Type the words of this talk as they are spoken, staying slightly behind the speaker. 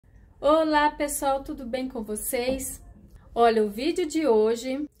Olá pessoal, tudo bem com vocês? Olha, o vídeo de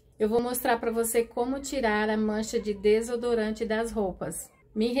hoje eu vou mostrar para você como tirar a mancha de desodorante das roupas.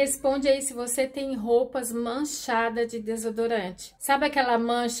 Me responde aí se você tem roupas manchadas de desodorante. Sabe aquela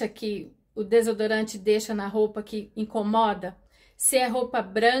mancha que o desodorante deixa na roupa que incomoda? Se é roupa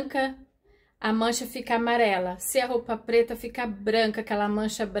branca, a mancha fica amarela. Se é roupa preta, fica branca, aquela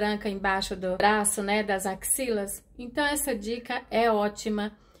mancha branca embaixo do braço, né, das axilas. Então essa dica é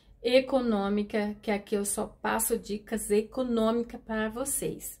ótima, econômica, que aqui eu só passo dicas econômicas para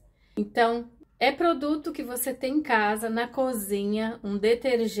vocês. Então, é produto que você tem em casa, na cozinha, um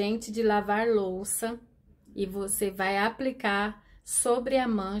detergente de lavar louça, e você vai aplicar sobre a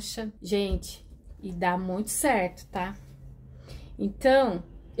mancha, gente, e dá muito certo, tá? Então,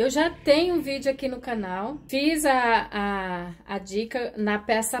 eu já tenho um vídeo aqui no canal, fiz a dica na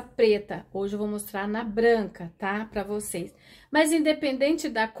peça preta, hoje eu vou mostrar na branca, tá? Pra vocês. Mas independente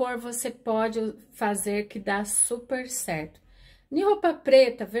da cor, você pode fazer que dá super certo. Em roupa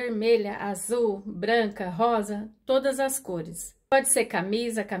preta, vermelha, azul, branca, rosa, todas as cores. Pode ser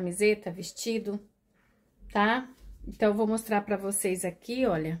camisa, camiseta, vestido, tá? Então, eu vou mostrar pra vocês aqui,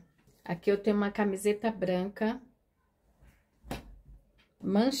 olha. Aqui eu tenho uma camiseta branca,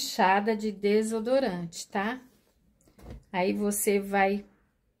 manchada de desodorante, tá? Aí você vai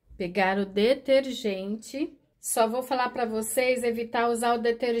pegar o detergente. Só vou falar para vocês evitar usar o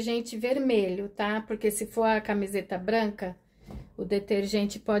detergente vermelho, tá? Porque se for a camiseta branca, o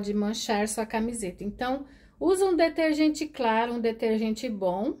detergente pode manchar sua camiseta. Então, usa um detergente claro, um detergente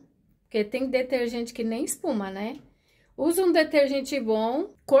bom, porque tem detergente que nem espuma, né? Usa um detergente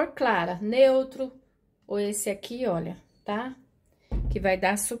bom, cor clara, neutro, ou esse aqui, olha, tá? Que vai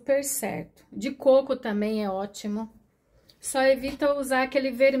dar super certo. De coco também é ótimo. Só evita usar aquele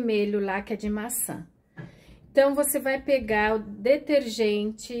vermelho lá, que é de maçã. Então, você vai pegar o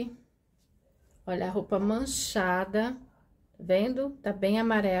detergente. Olha, a roupa manchada. Tá vendo? Tá bem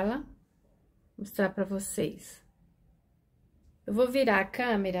amarela. Vou mostrar pra vocês. Eu vou virar a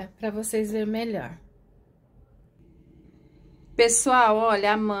câmera pra vocês verem melhor. Pessoal,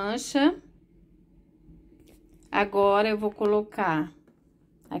 olha a mancha. Agora, eu vou colocar...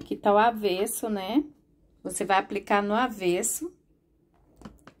 Aqui tá o avesso, né? Você vai aplicar no avesso.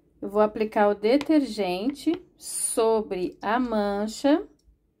 Eu vou aplicar o detergente sobre a mancha.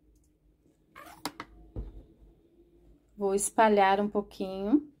 Vou espalhar um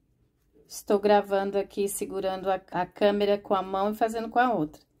pouquinho. Estou gravando aqui, segurando a câmera com a mão e fazendo com a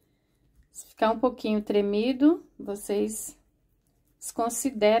outra. Se ficar um pouquinho tremido, vocês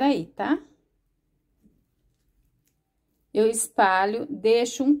desconsideram aí, tá? Eu espalho,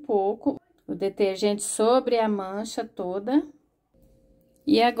 deixo um pouco o detergente sobre a mancha toda.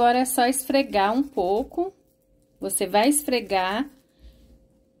 E agora é só esfregar um pouco. Você vai esfregar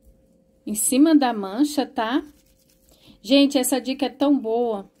em cima da mancha, tá? Gente, essa dica é tão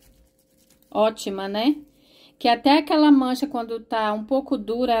boa, ótima, né? Que até aquela mancha, quando tá um pouco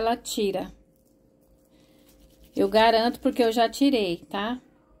dura, ela tira. Eu garanto porque eu já tirei, tá?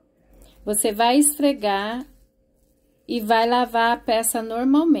 Você vai esfregar e vai lavar a peça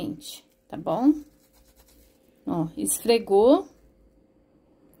normalmente, tá bom? Ó, esfregou,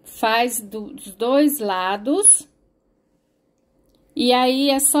 faz dos dois lados. E aí,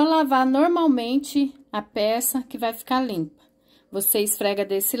 é só lavar normalmente a peça que vai ficar limpa. Você esfrega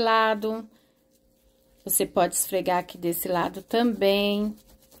desse lado, você pode esfregar aqui desse lado também,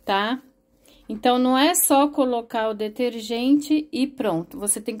 tá? Então, não é só colocar o detergente e pronto.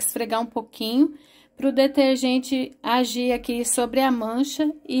 Você tem que esfregar um pouquinho para o detergente agir aqui sobre a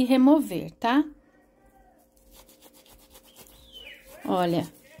mancha e remover, tá? Olha,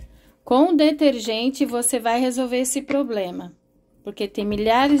 com o detergente você vai resolver esse problema, porque tem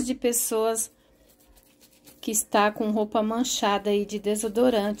milhares de pessoas que está com roupa manchada aí de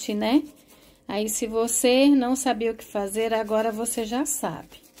desodorante, né? Aí, se você não sabia o que fazer, agora você já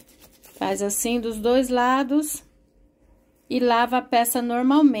sabe. Faz assim dos dois lados e lava a peça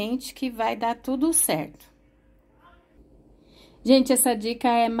normalmente, que vai dar tudo certo. Gente, essa dica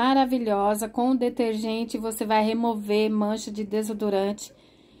é maravilhosa. Com o detergente, você vai remover mancha de desodorante.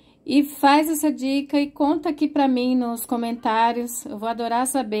 E faz essa dica e conta aqui pra mim nos comentários. Eu vou adorar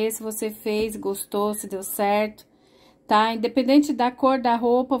saber se você fez, gostou, se deu certo, tá? Independente da cor da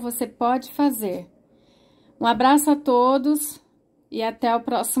roupa, você pode fazer. Um abraço a todos e até o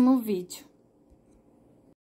próximo vídeo.